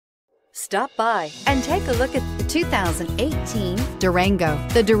Stop by and take a look at the 2018 Durango.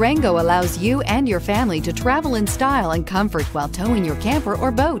 The Durango allows you and your family to travel in style and comfort while towing your camper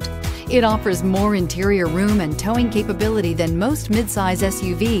or boat. It offers more interior room and towing capability than most midsize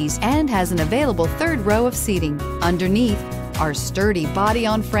SUVs and has an available third row of seating. Underneath are sturdy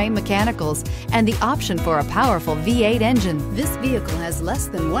body-on-frame mechanicals and the option for a powerful V8 engine. This vehicle has less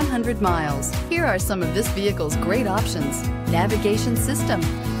than 100 miles. Here are some of this vehicle's great options: navigation system,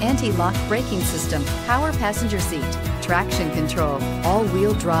 anti-lock braking system, power passenger seat, traction control,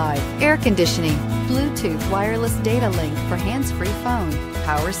 all-wheel drive, air conditioning, Bluetooth wireless data link for hands-free phone,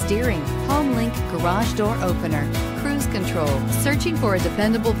 power steering, home link garage door opener, cruise control. Searching for a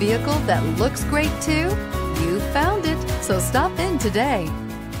dependable vehicle that looks great too? You found it, so stop in today.